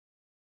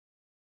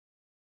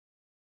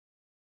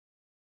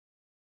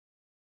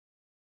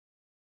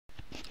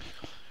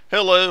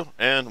Hello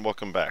and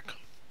welcome back.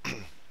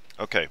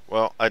 Okay,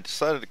 well, I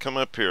decided to come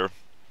up here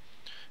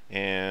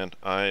and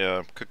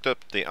I cooked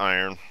up the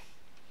iron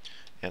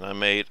and I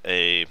made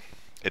a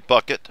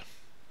bucket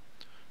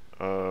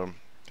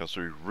because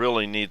we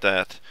really need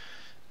that,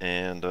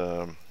 and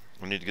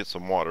we need to get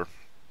some water,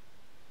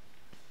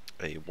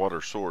 a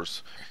water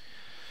source.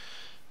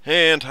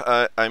 And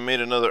I made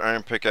another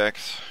iron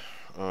pickaxe,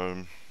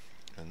 and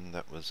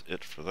that was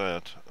it for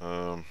that.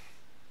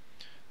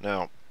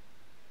 Now,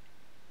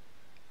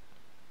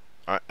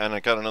 I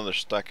got another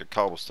stack of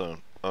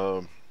cobblestone.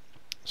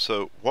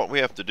 So what we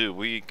have to do,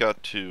 we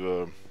got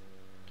to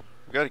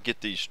get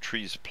these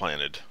trees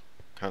planted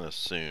kind of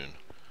soon,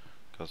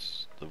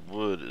 because the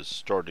wood is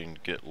starting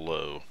to get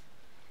low.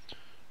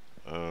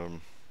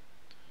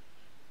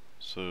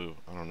 So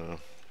I don't know,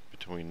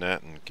 between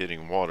that and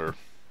getting water,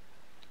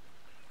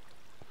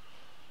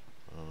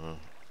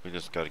 we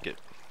just got to get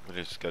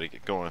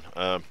going.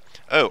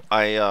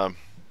 Oh,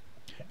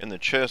 in the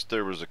chest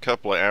there was a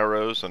couple of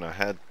arrows, and I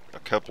had a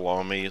couple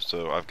on me,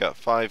 so I've got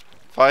five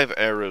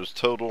arrows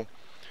total,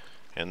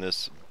 and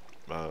this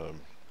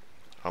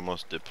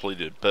almost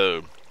depleted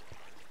bow.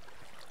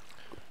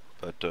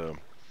 But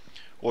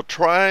we'll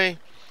try.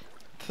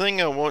 Thing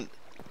I want,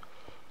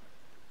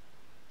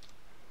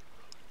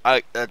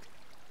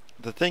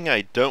 the thing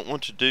I don't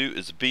want to do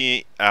is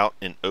be out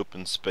in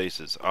open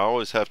spaces. I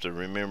always have to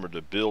remember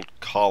to build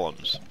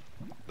columns.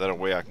 That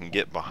way I can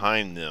get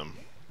behind them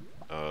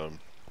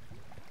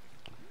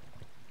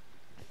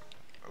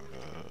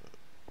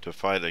to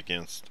fight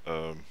against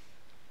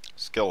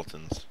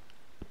skeletons.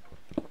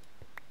 Oh,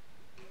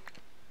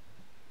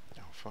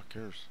 fuck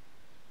yours.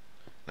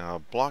 Now I'll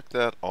block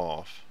that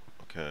off.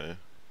 Okay.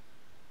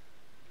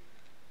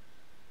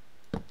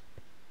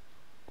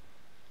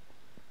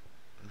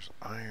 There's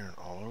iron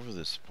all over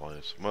this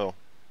place. Well,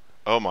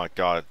 oh my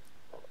god.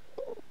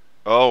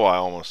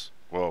 Oh,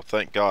 well,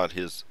 thank god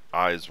his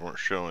eyes weren't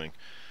showing.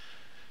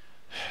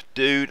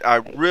 Dude, I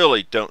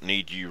really don't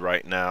need you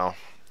right now.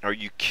 Are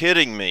you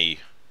kidding me?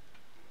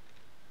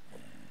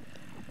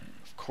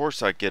 Of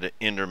course I get an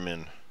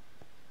Enderman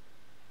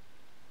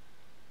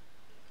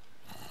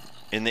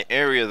in the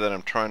area that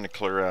I'm trying to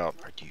clear out.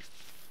 Are you...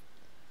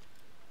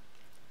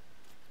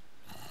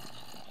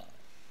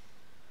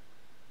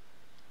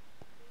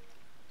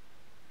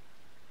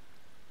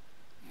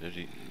 Did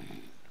he...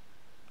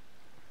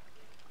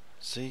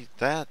 See,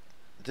 that...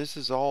 This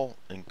is all...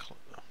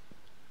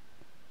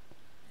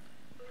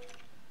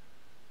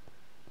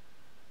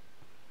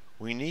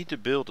 We need to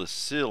build a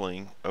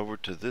ceiling over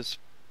to this.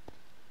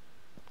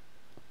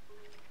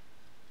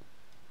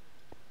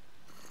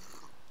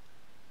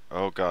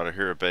 Oh god, I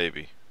hear a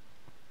baby.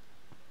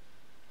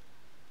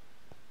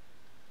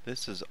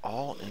 This is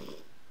all in...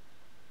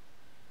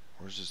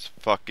 Where's this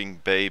fucking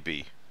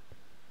baby?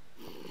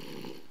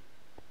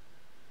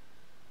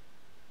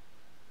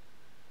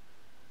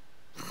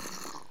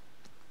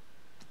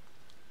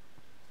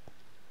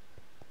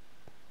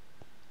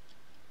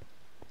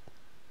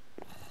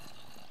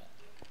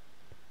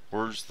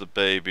 Where's the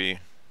baby?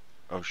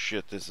 Oh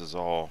shit, this is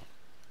all...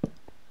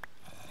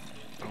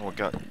 Oh my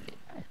god.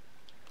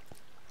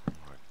 Oh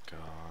my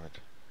god.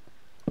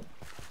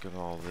 Look at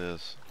all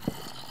this.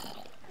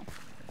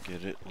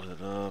 Get it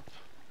lit up.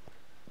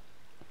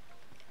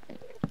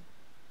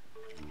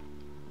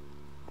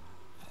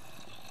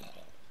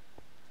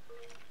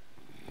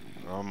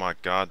 Oh my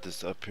god,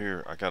 this up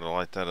here. I gotta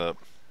light that up.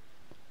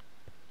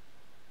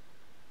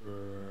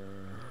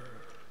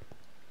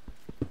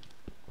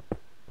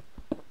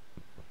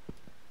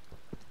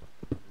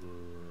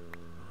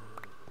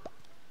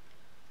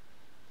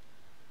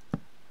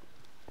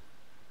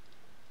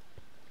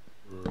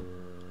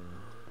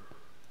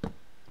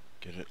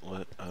 Get it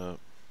lit up.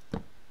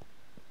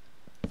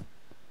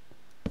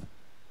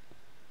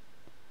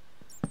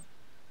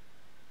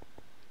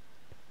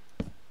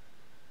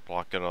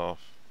 Block it off.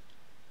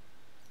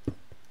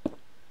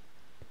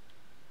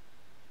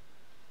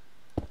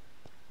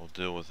 We'll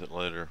deal with it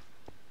later.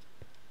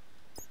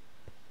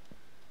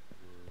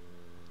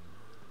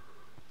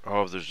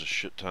 Oh, there's a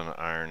shit ton of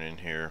iron in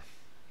here.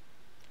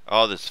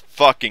 Oh, this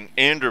fucking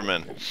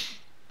Enderman.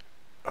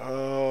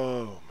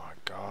 Oh my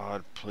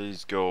god,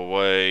 please go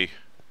away.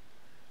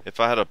 If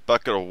I had a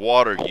bucket of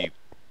water, you...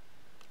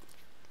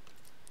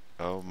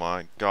 Oh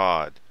my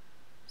god.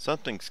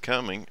 Something's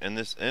coming, and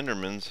this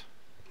Enderman's...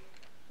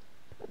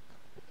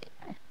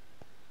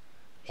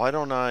 Why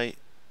don't I...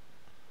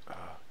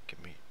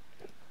 Give me...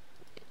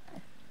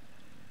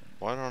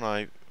 Why don't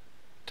I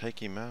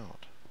take him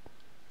out?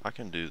 I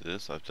can do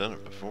this. I've done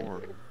it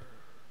before.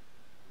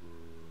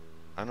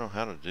 I know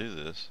how to do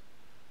this.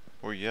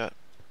 Where you at?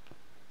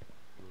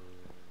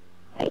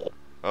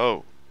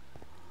 Oh.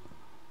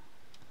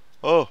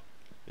 Oh!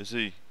 Is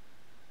he?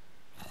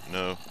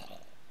 No.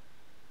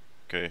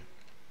 Okay.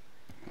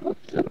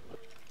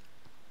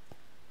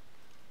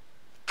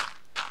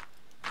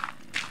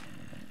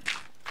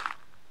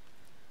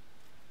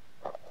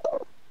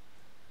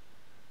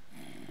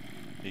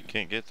 He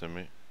can't get to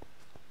me.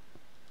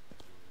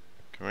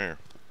 Come here.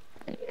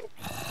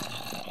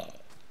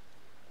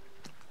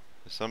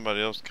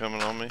 somebody else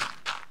coming on me?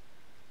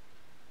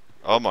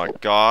 Oh my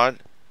god.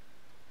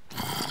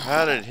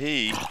 How did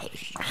he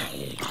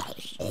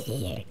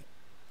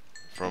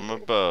from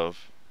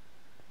above?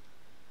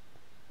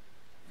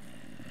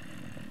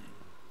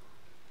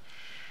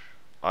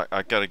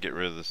 I gotta get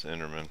rid of this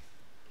Enderman.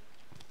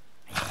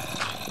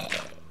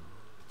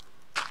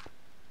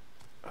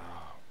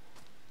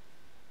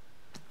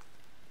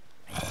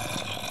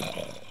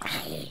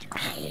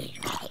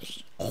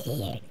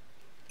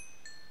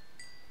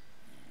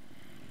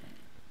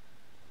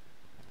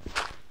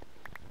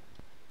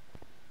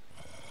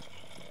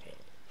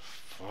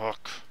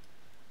 Fuck.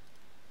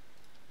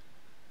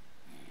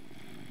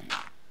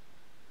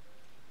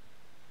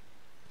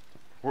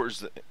 Where's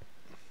the...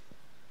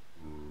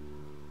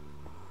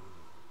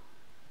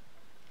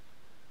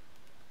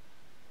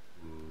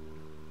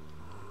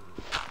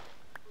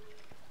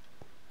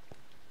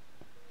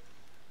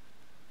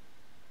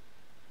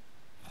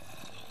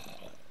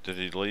 Did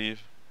he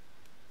leave?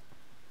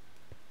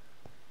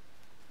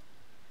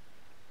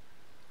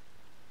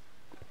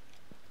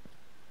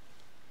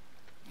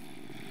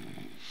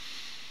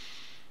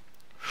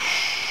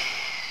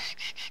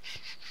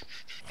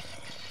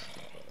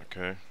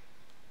 Okay.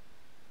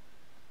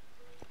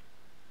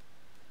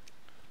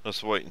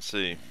 Let's wait and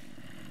see.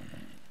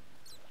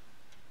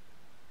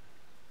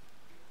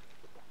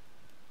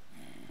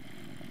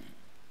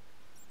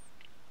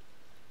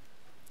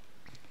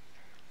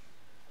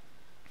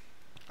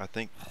 I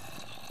think...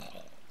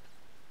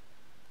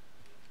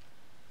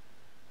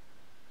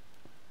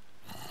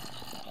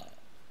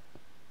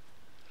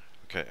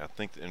 Okay, I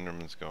think the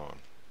Enderman's gone.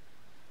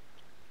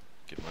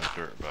 Get my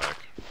dirt back.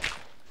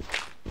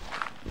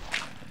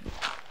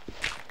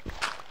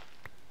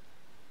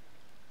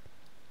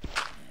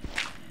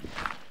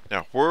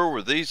 Now, where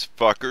were these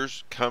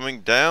fuckers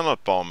coming down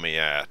upon me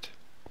at?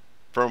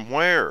 From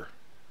where?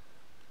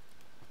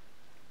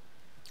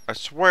 I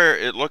swear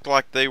it looked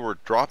like they were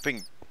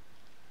dropping...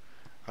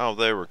 Oh,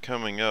 they were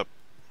coming up.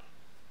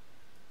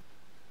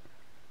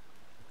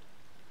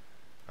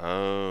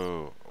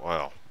 Oh,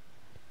 well.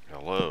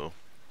 Hello.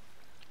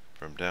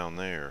 From down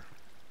there.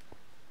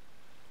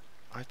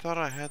 I thought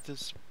I had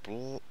this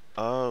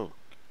oh,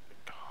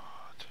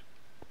 God.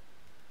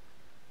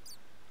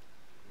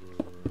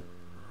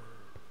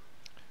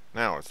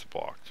 Now it's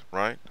blocked,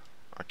 right?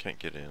 I can't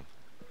get in.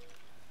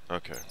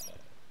 Okay.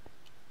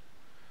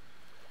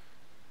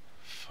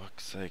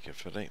 Fuck's sake,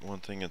 if it ain't one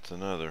thing, it's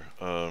another.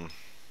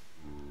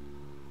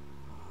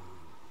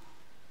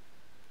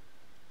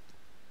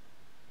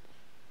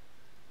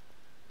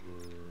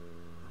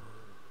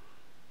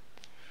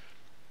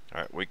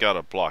 Alright, we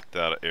gotta block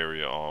that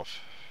area off.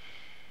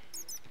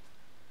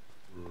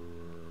 You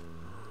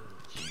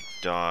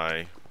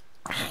die.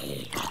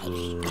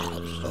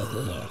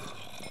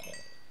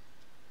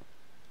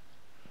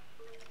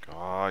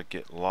 God,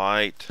 get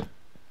light.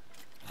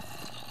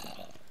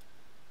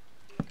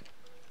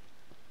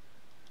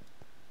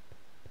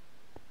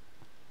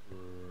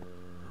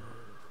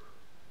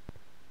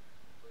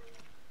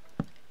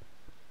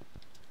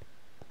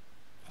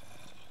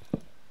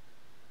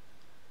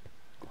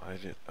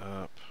 Light it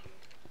up.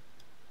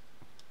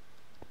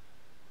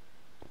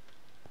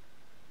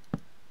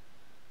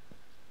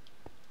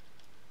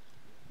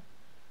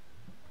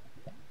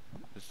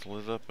 It's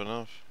lit up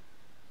enough.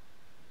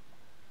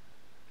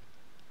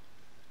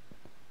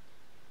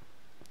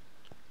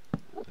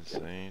 This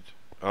ain't.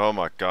 Oh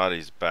my God,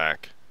 he's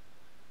back.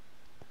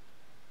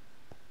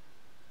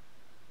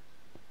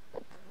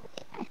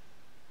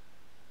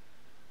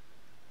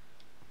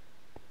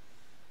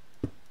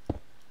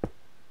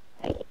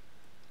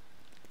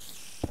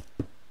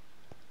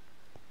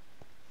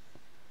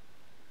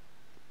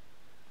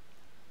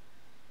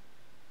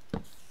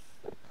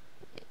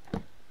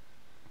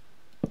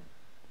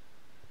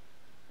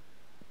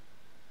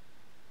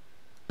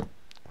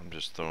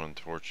 Just throwing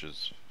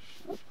torches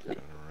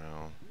fucking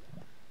around.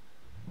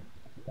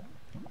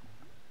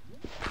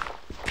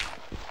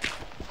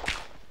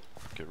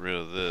 Get rid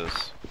of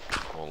this.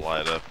 We'll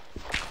light up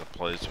the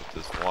place with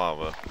this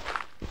lava.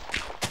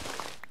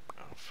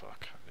 Oh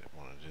fuck, I didn't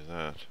want to do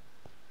that.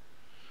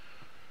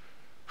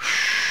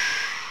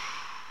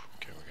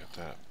 Okay, we got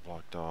that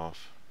blocked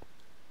off.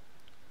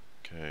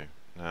 Okay,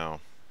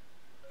 now.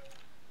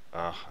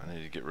 I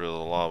need to get rid of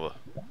the lava.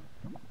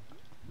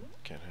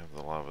 Can't have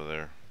the lava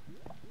there.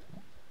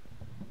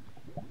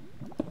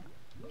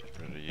 Get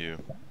rid of you.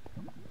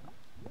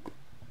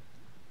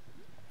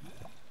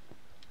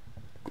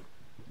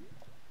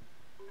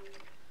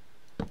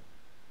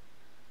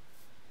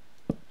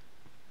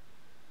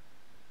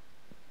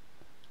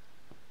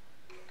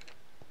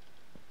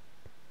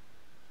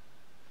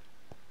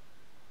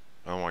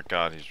 Oh my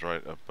God, he's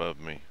right above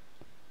me.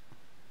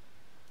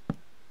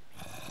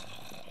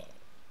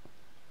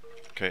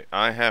 Okay,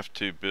 I have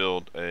to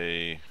build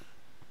a...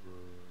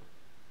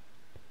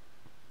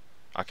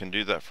 I can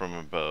do that from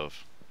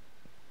above.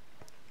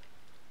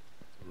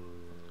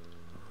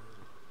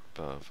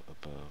 Above,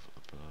 above,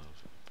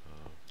 above,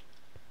 above.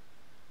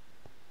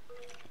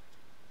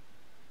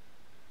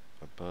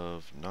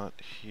 Above, not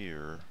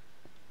here.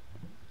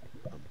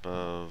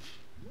 above.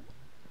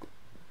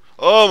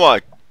 Oh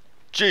my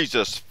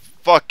Jesus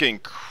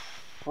fucking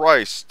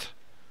Christ.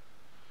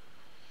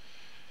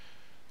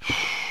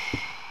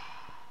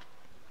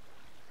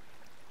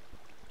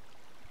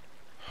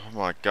 Oh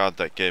my God,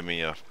 that gave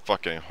me a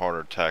fucking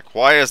heart attack.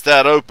 Why is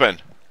that open?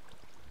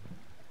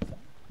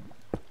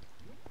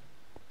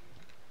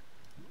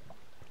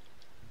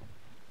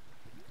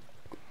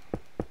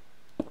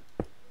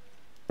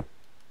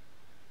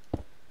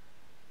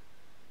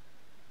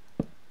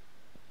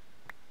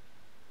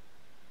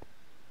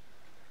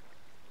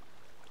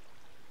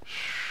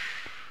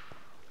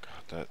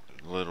 God, that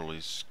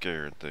literally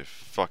scared the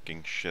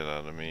fucking shit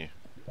out of me.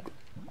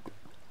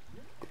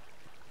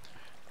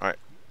 Alright.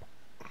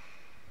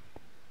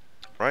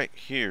 Right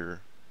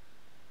here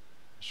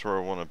is where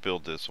I want to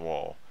build this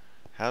wall.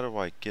 How do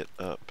I get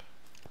up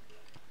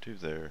to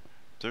there?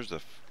 There's a...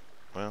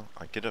 Well,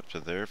 I get up to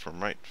there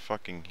from right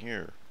fucking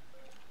here.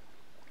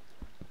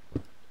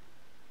 But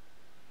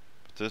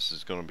this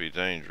is going to be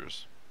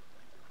dangerous.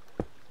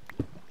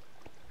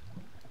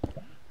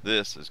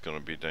 This is going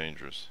to be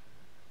dangerous.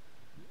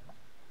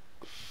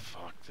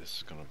 Fuck, this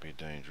is going to be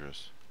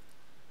dangerous.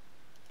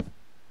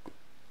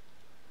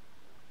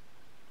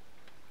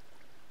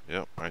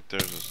 Yep, right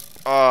there's this.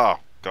 Oh,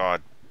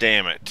 God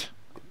damn it.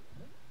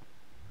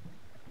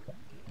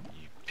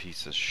 You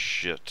piece of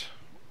shit.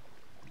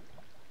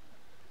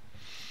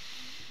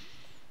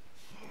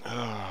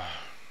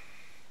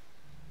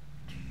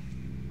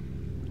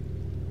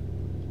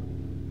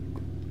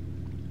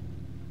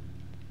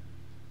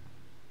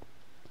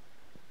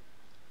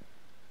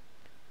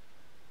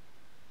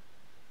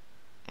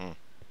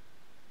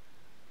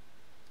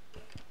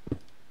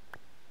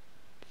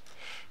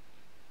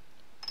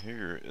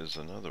 Here is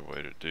another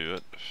way to do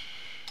it.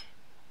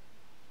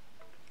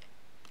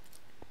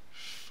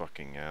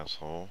 Fucking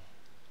asshole.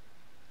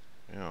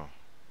 Yeah.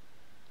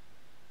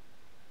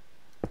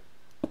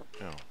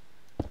 Yeah.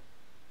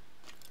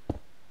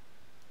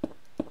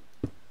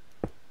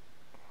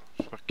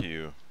 Fuck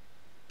you.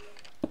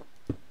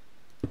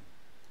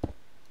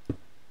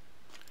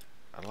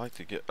 I'd like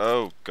to get...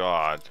 Oh,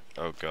 God.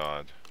 Oh,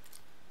 God.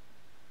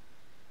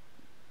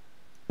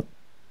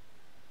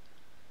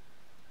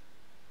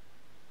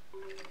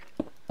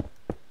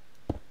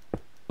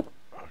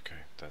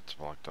 Okay, that's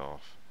blocked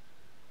off.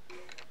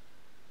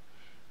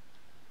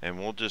 And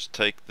we'll just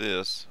take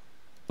this.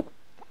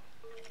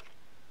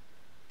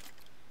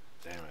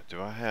 Damn it,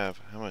 do I have...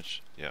 How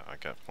much? Yeah, I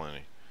got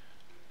plenty.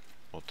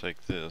 We'll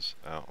take this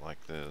out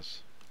like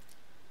this.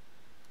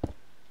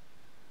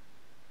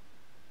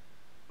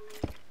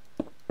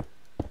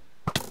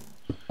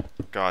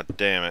 God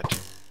damn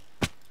it.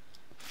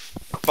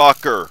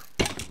 Fucker!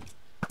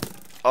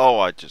 Oh,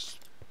 I just...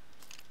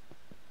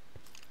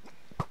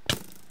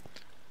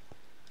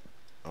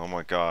 Oh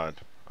my God.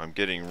 I'm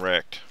getting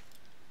wrecked.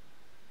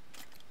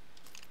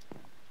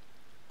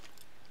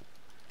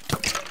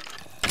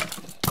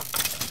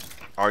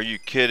 Are you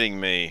kidding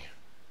me?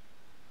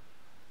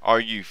 Are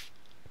you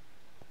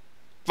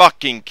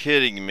fucking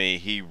kidding me?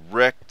 He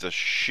wrecked the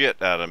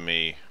shit out of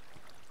me.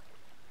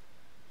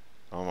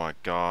 Oh my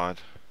God.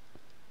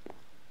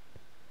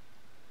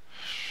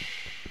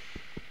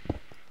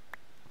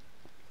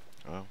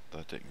 Well,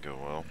 that didn't go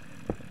well.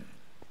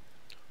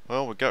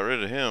 Well, we got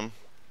rid of him.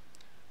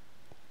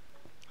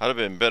 I'd have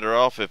been better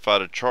off if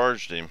I'd have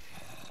charged him.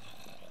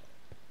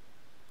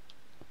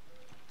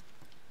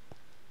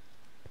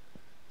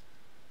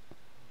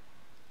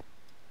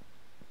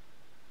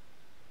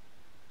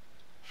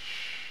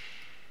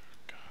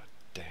 God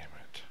damn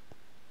it.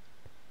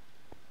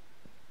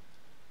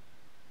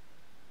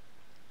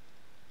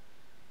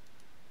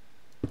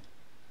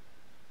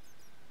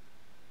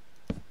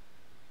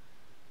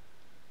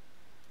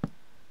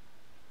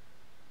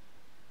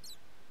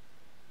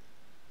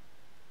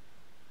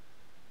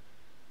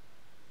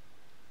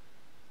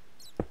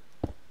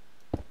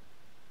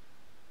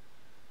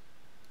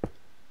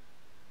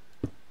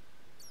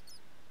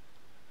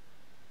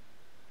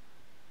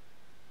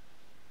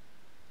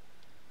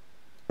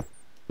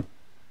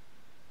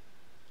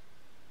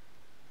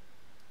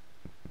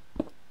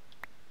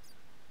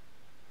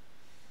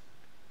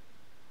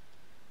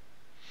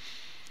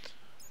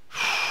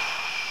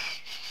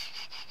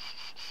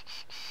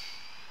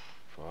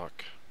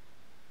 Fuck.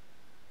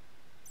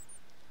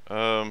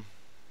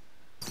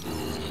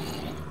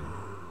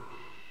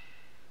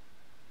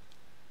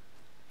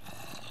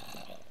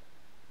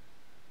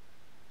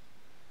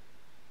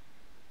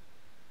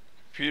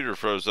 Computer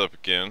froze up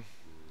again.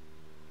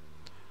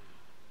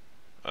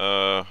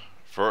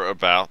 For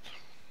about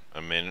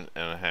a minute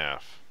and a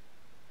half.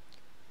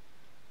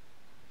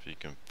 If you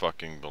can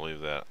fucking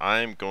believe that.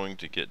 I'm going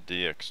to get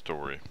DX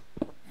Story.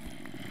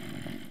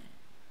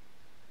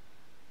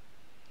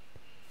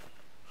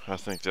 I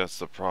think that's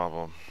the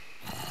problem.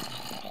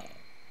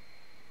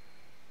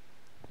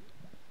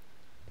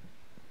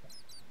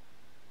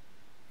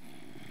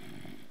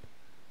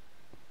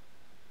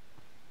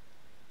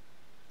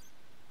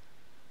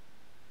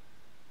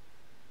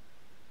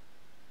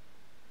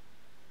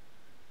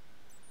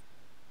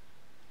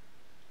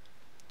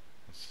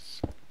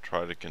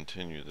 try to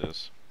continue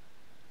this.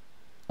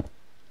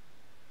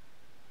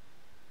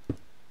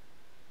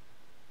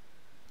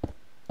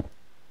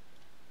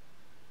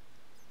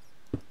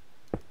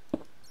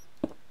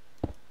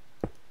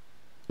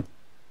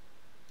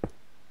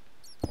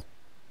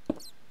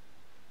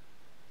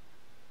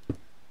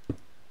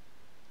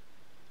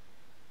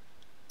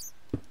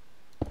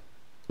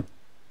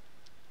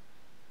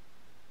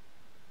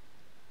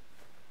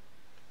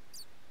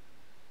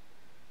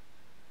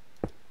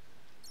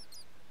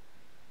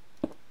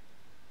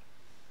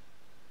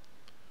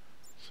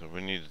 So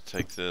we need to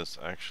take this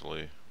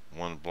actually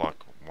one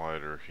block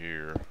wider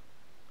here.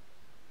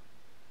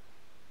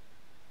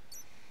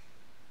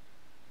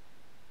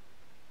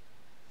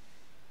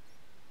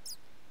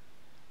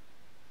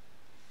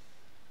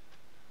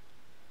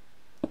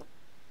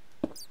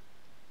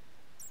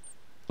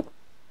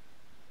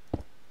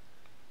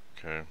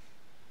 Okay.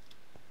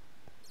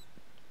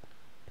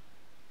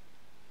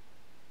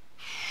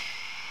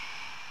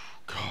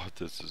 God,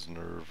 this is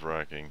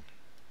nerve-wracking.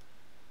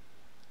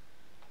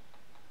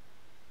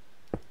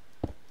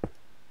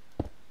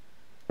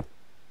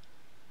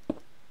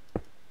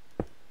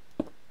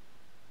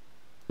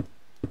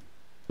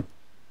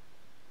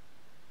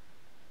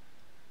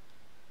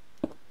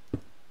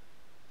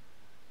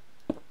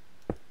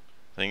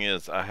 Thing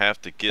is, I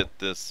have to get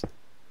this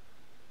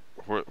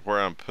where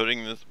I'm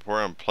putting this,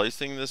 where I'm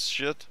placing this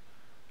shit.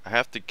 I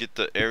have to get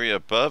the area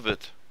above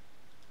it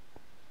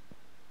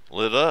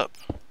lit up,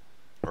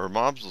 or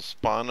mobs will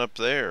spawn up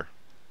there.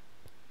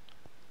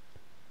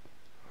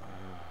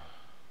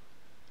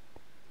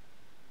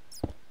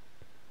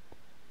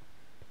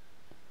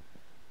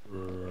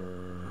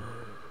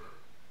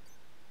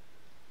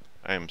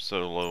 I am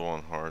so low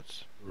on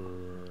hearts.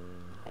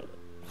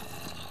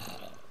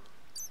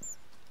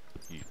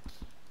 You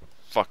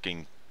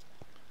fucking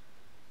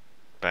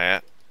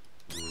bat.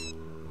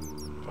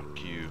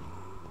 Fuck you.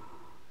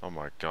 Oh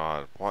my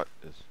god, what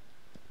is...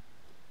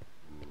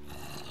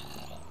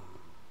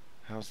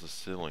 How's the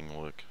ceiling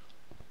look?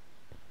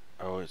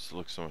 Oh, it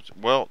looks so much...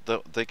 Well,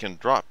 they can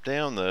drop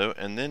down though,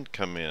 and then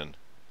come in.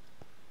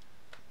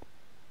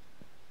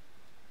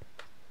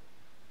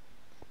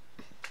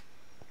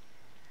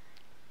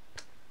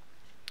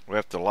 We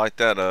have to light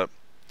that up,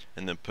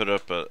 and then put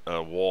up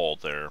a wall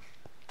there.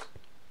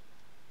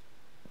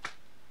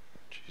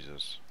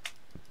 Jesus.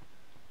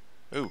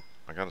 Ooh,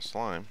 I got a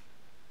slime.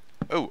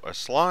 Oh, a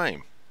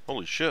slime!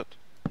 Holy shit.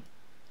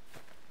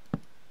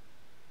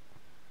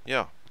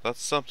 Yeah,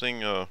 that's something,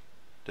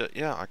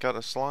 yeah, I got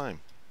a slime.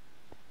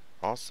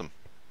 Awesome.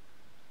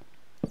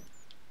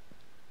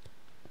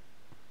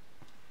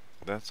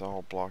 That's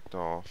all blocked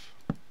off.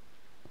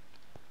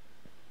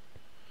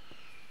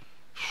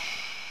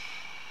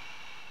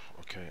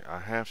 Okay, I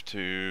have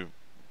to...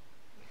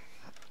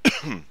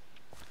 I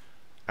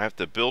have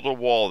to build a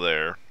wall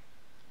there.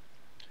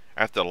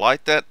 I have to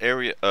light that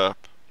area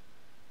up,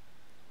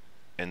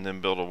 and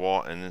then build a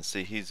wall, and then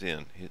see he's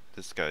in.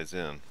 This guy's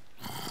in.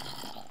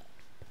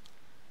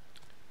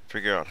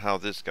 Figure out how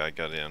this guy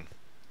got in.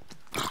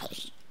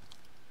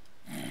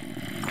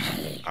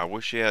 I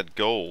wish he had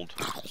gold.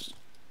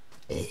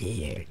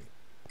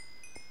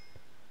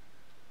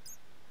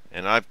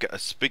 And I've got,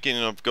 speaking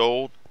of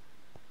gold,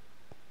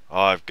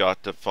 I've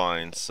got to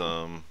find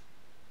some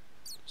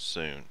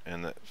soon.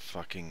 And that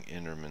fucking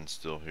Enderman's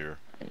still here.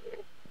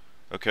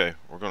 Okay,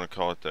 we're gonna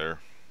call it there.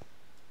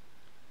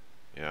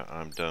 Yeah,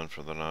 I'm done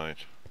for the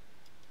night.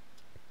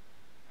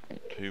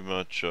 Too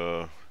much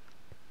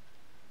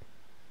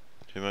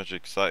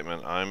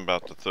excitement. I'm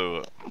about to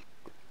throw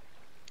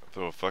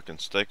a fucking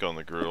steak on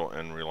the grill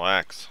and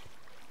relax.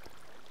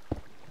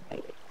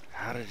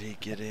 How did he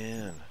get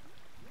in?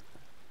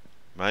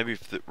 Maybe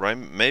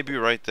maybe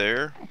right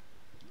there.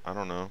 I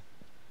don't know.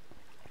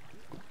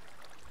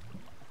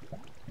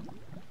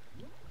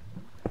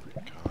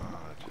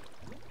 God.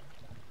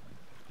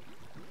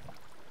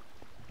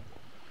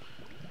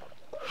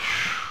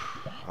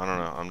 I don't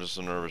know. I'm just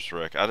a nervous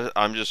wreck.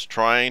 I'm just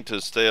trying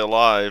to stay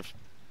alive,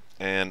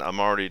 and I'm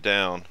already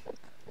down.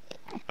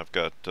 I've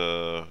got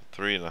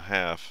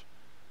 3.5,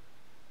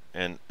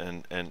 and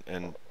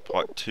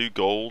what, 2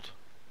 gold.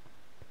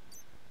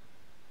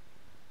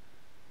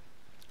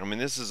 I mean,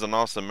 this is an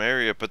awesome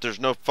area, but there's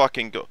no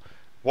fucking gold.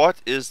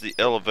 What is the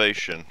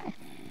elevation?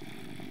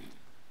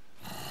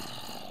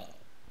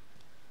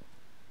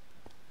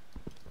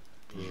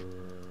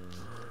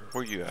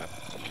 Where you at?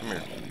 Come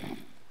here.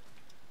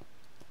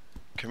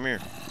 Come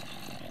here.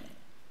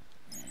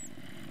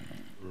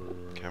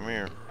 Come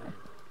here.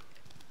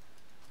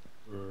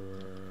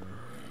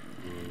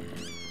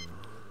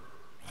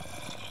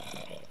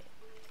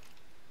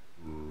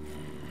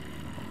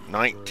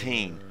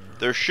 $19.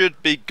 There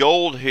should be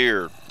gold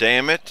here,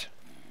 damn it.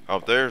 Oh,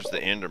 there's the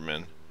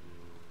Enderman.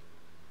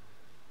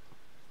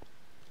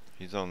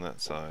 He's on that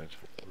side.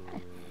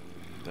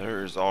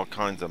 There's all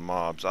kinds of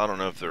mobs. I don't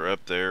know if they're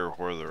up there or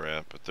where they're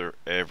at, but they're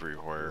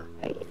everywhere.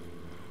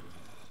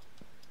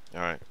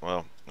 Alright,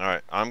 well,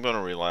 alright, I'm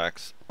gonna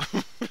relax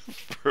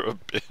for a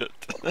bit.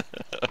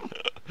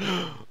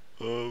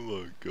 Oh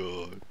my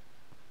god.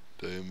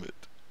 Damn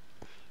it.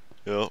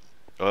 Yeah.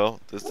 Well,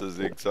 this is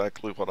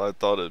exactly what I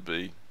thought it'd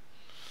be.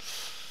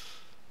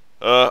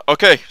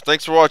 Okay,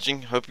 thanks for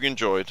watching. Hope you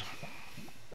enjoyed.